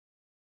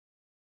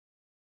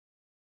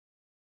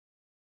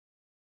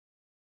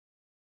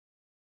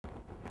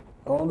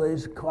all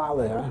these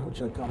qualia,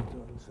 which I'll come to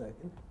in a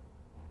second.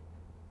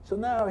 So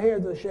now here are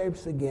the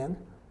shapes again,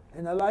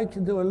 and I'd like to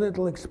do a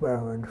little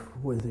experiment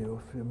with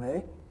you, if you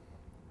may.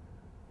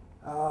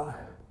 I'd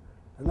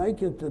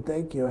like you to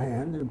take your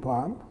hand, your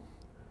palm,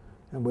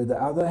 and with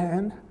the other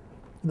hand,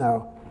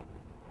 now,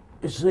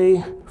 you see,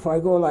 if I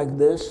go like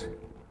this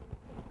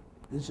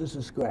is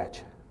a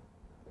scratch,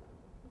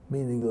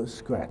 meaningless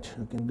scratch.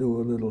 I can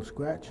do a little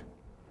scratch,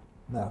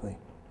 nothing.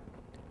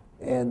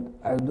 And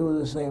I do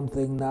the same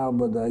thing now,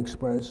 but I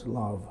express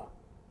love.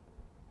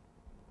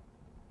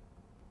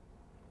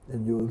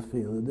 And you will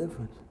feel the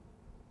difference.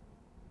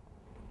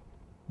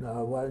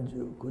 Now,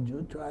 could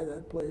you try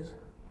that, please?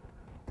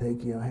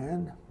 Take your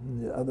hand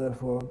in the other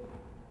form,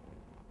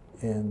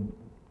 and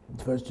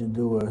first you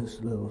do a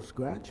little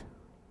scratch,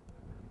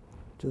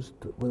 just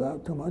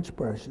without too much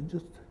pressure,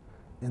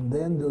 and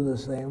then do the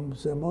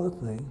similar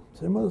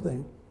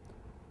thing.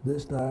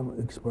 This time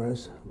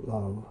express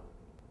love.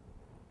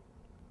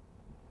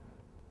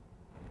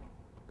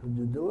 Could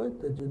you do it?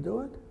 Did you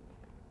do it?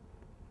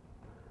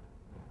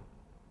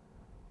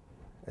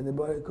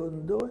 Anybody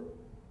couldn't do it?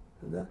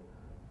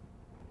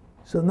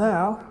 So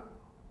now,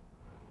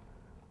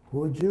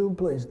 would you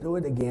please do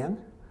it again,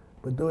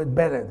 but do it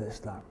better this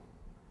time?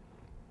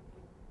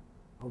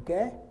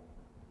 Okay?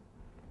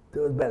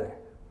 Do it better.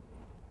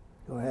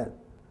 Go ahead.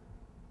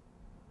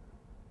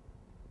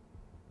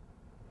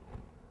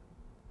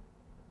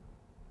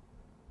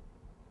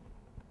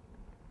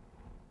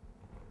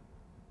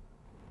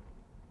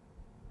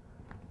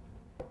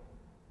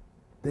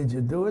 Did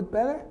you do it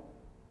better?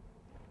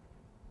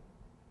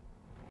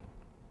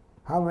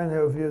 How many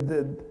of you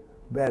did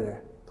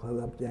better?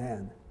 Hold up your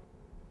hand.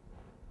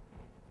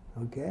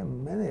 Okay,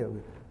 many of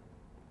you.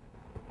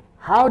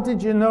 How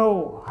did you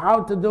know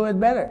how to do it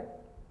better?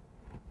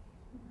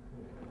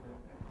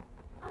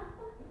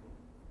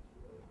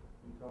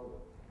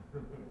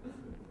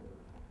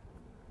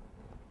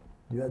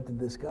 You have to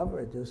discover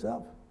it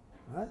yourself,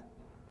 right?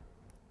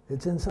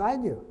 It's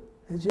inside you.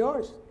 It's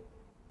yours.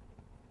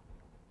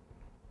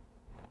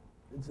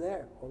 It's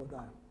there all the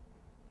time.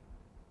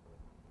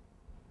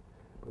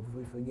 But if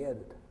we forget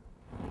it.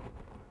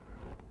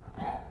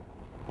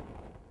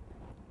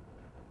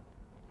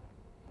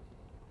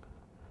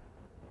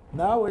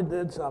 Now we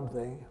did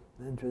something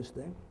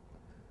interesting.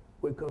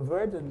 We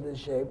converted the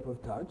shape of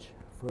touch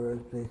for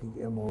taking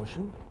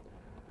emotion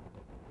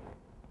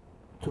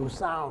to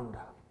sound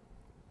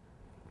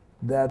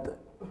that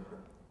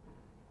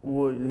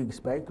would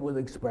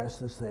express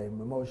the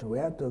same emotion. We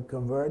had to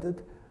convert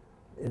it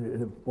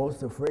in both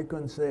the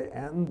frequency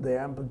and the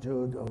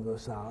amplitude of the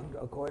sound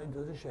according to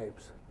the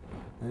shapes.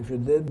 And if you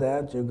did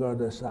that, you got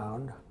a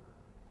sound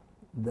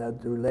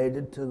that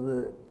related to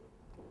the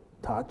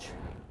touch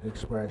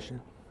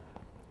expression.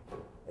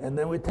 And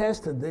then we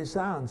tested these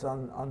sounds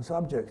on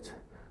subjects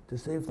to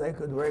see if they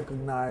could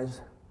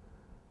recognize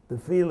the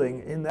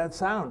feeling in that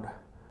sound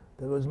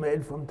that was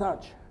made from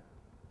touch,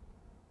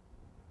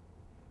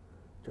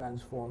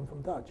 transformed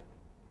from touch.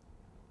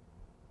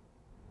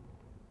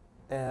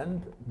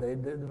 And they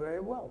did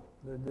very well.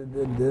 They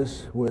did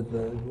this with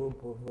a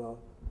group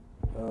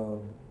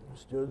of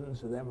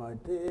students at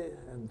MIT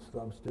and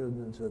some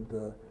students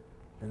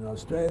in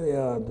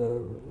Australia at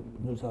the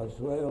New South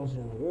Wales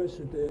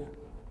University,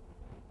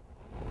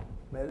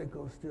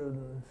 medical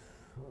students,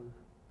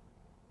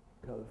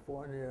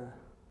 California,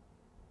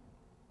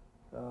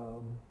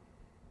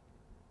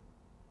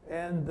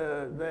 and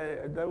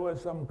there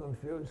was some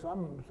confusion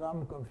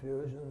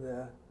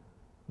there.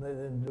 They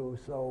didn't do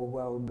so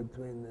well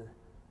between the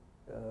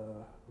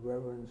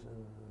reverence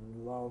and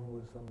love,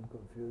 with some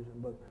confusion,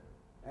 but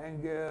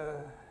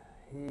anger,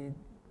 heat,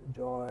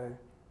 joy,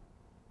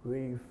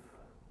 grief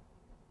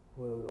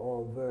were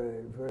all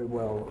very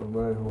well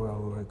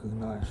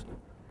recognized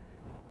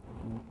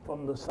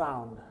from the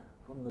sound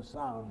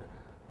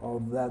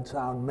of that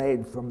sound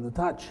made from the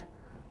touch.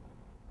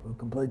 A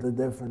completely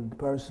different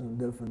person,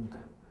 different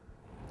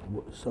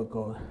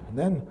so-called.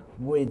 Then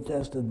we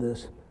tested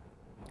this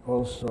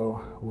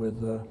also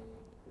with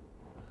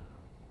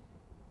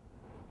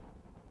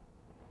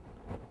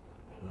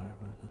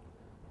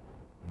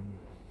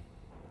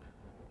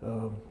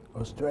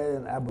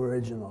Australian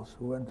Aboriginals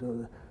who went to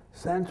the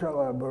central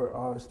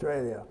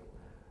Australia,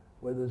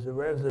 where there's a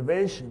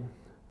reservation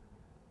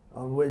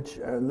on which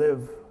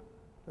live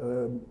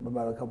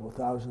about a couple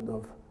thousand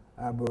of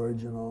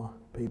Aboriginal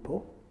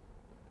people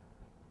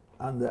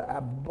under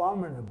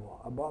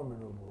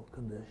abominable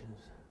conditions,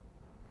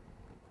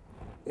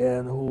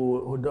 and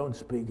who don't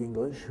speak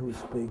English, who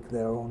speak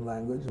their own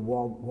language,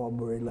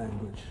 Walburi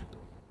language.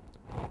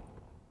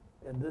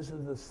 And this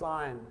is the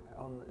sign.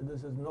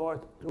 This is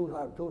north,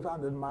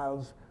 200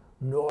 miles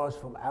north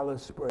from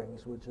Alice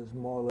Springs, which is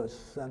more or less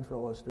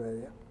central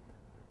Australia.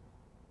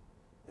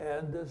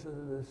 And this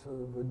is this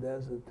sort of a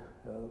desert,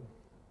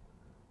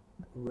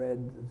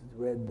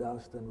 red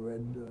dust and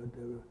red dirt.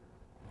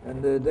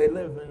 And they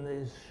live in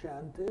these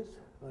shanties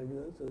like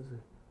this.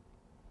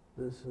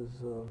 This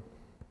is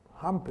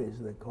humpies,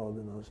 they called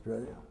in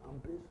Australia,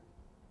 humpies.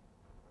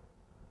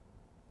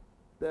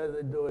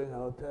 they're doing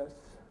our tests.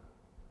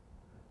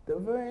 They were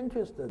very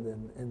interested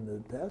in the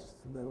tests.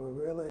 They were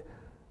really,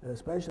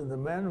 especially the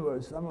men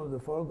were, some of the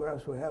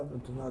photographs we have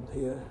to not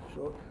here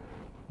show,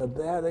 but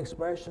they had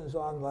expressions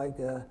on like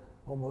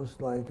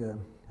almost like a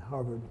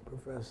Harvard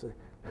professor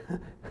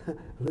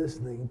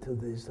listening to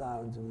these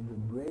sounds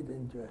with great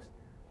interest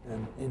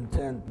and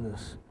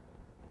intentness.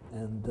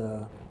 And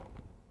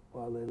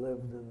while they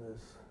lived in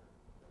this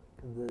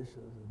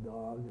condition as a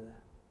dog,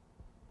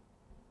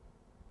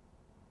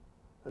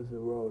 as a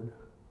road,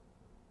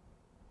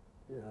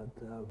 you had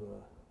to have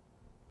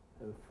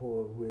a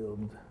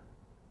four-wheeled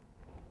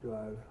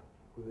drive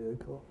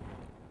vehicle.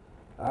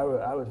 I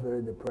was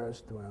very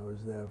depressed when I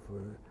was there.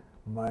 For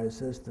my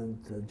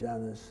assistant,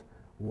 Janice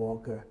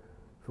Walker,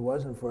 if it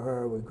wasn't for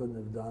her, we couldn't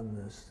have done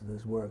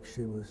this work.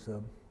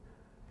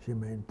 She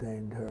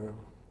maintained her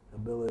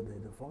ability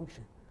to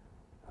function.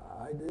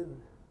 I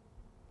didn't.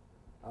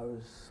 I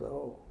was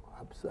so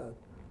upset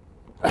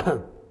by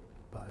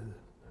this.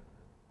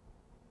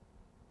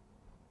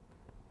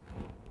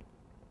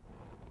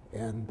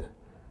 And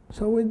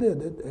so we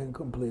did it and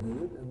completed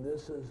it, and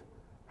this is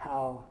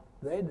how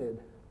they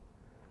did,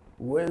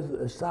 with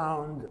a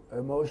sound,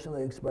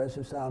 emotionally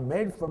expressive sound,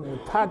 made from the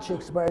touch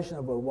expression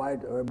of a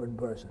white urban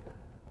person.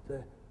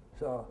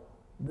 So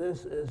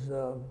this is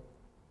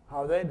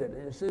how they did.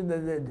 And you see, they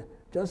did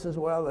just as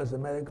well as the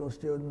medical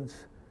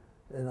students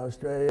in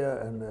Australia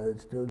and the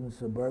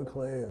students at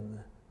Berkeley and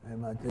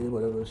MIT,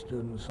 whatever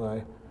students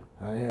I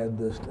had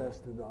this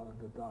tested on at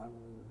the time.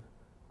 It was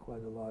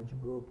quite a large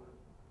group.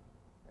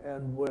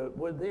 And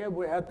there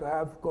we had to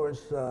have, of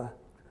course,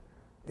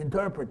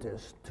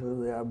 interpreters to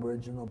the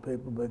Aboriginal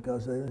people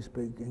because they didn't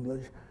speak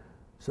English.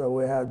 So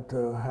we had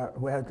to have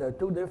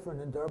two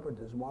different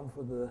interpreters, one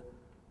for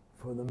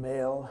the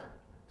male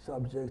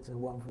subjects and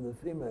one for the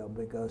female,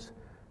 because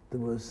there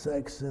was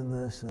sex in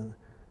this, and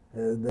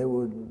it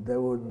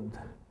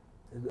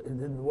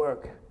didn't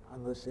work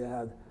unless you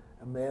had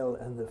a male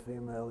and a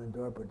female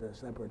interpreter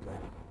separately.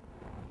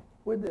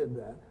 We did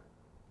that.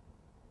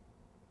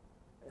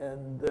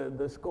 And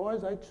the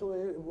scores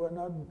actually were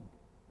not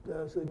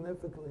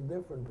significantly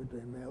different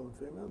between male and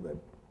female. They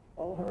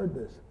all heard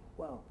this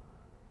well.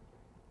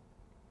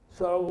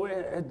 So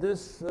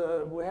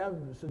we have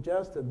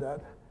suggested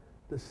that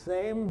the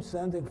same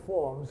Sentic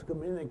forms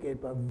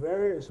communicate by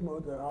various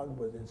motor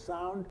outputs in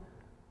sound,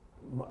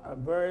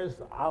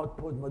 various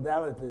output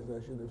modalities,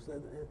 I should have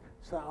said, in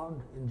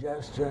sound, in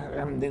gesture,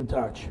 and in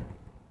touch.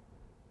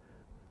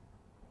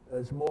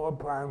 It's more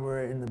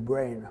primary in the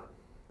brain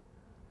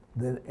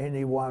than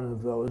any one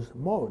of those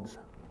modes.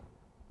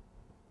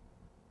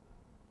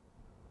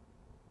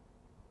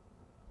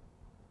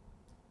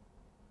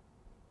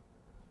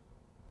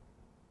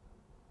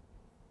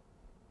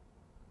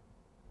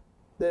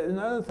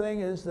 Another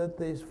thing is that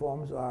these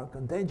forms are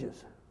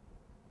contagious,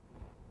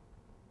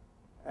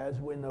 as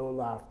we know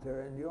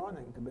laughter and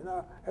yawning to be.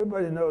 Now,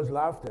 everybody knows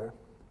laughter.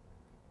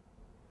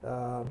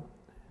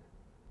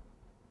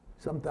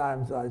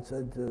 Sometimes I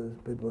said to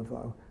people, if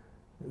I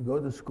go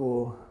to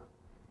school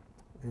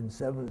in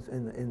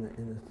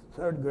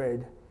third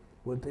grade,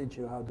 we'll teach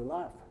you how to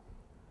laugh.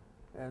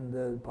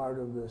 And part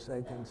of the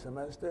second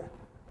semester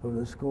of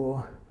the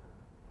school,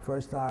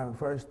 first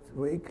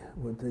week,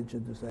 we'll teach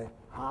you to say,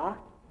 ha,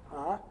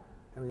 ha,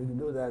 and you can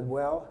do that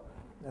well.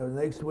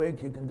 Next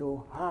week, you can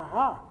do ha,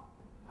 ha,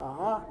 ha,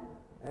 ha,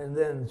 and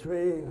then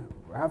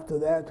after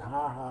that,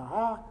 ha, ha,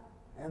 ha,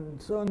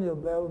 and soon you'll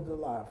be able to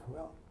laugh.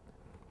 Well,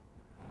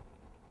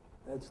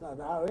 that's not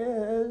how it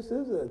is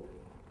it?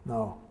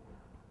 No.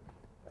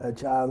 A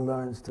child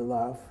learns to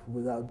laugh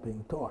without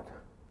being taught.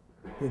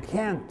 You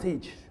can't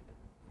teach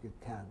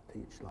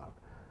laugh.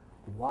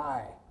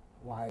 Why?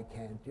 Why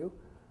can't you?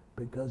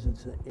 Because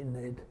it's an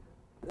innate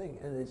thing,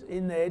 and it's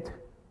innate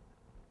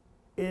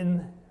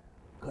in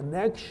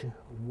connection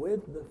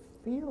with the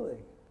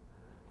feeling.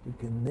 You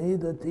can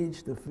neither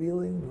teach the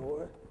feeling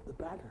nor the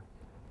pattern.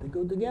 They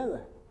go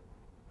together,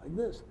 like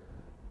this.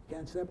 You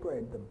can't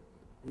separate them.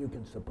 You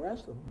can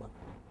suppress them, but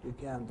you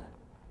can't,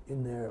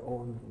 in their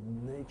own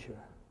nature,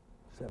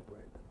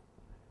 separate them.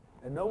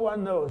 And no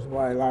one knows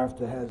why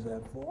laughter has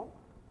that form.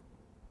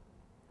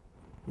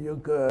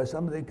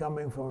 Somebody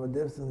coming from a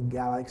distant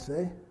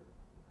galaxy,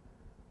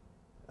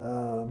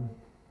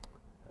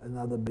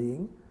 another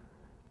being,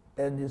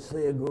 and you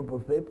see a group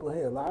of people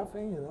here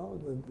laughing,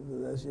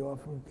 as you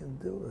often can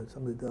do.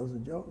 Somebody tells a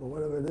joke or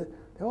whatever it is,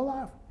 they all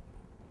laugh.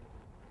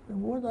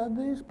 And what are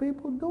these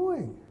people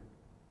doing?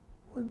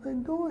 What are they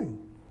doing?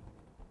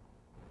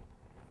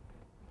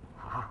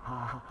 Ha,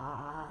 ha, ha,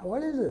 ha.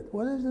 What is it?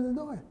 What is it they're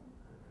doing?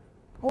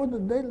 Oh,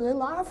 they're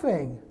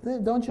laughing.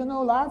 Don't you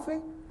know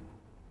laughing?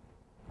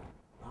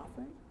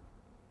 Laughing?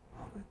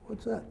 Laughing?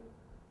 What's that?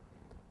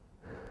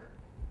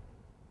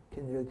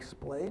 Can you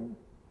explain?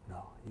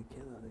 No, you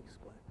cannot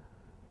explain.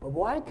 But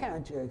why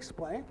can't you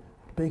explain?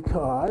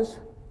 Because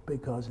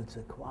it's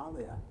a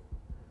qualia.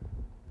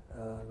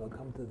 We'll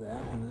come to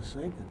that in a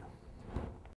second.